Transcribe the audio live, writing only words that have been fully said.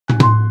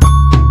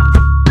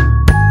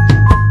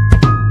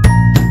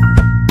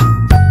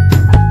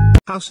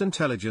House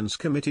Intelligence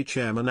Committee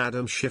Chairman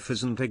Adam Schiff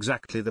isn't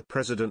exactly the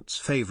president's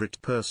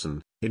favorite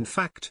person. In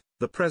fact,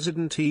 the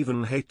president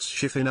even hates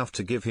Schiff enough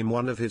to give him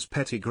one of his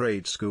petty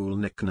grade school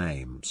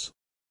nicknames.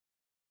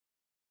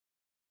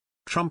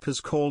 Trump has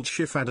called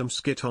Schiff Adam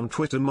Skit on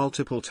Twitter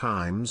multiple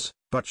times,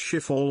 but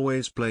Schiff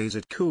always plays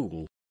it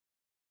cool.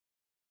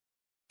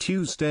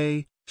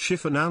 Tuesday,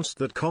 Schiff announced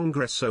that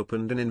Congress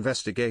opened an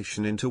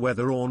investigation into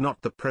whether or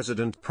not the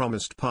president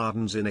promised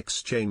pardons in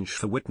exchange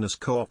for witness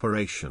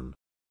cooperation.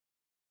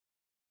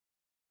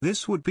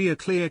 This would be a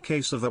clear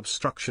case of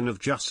obstruction of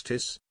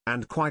justice,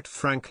 and quite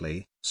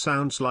frankly,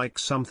 sounds like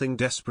something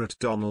desperate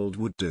Donald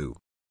would do.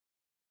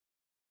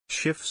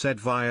 Schiff said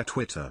via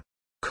Twitter,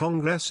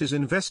 "Congress is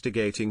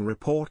investigating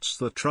reports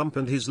that Trump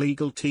and his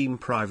legal team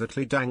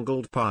privately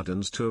dangled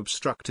pardons to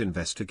obstruct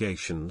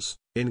investigations,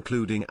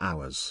 including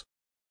ours."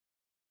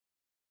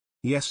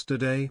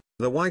 Yesterday,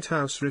 the White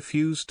House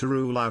refused to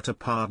rule out a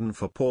pardon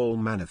for Paul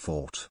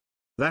Manafort.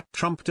 That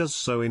Trump does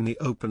so in the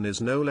open is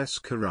no less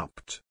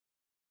corrupt.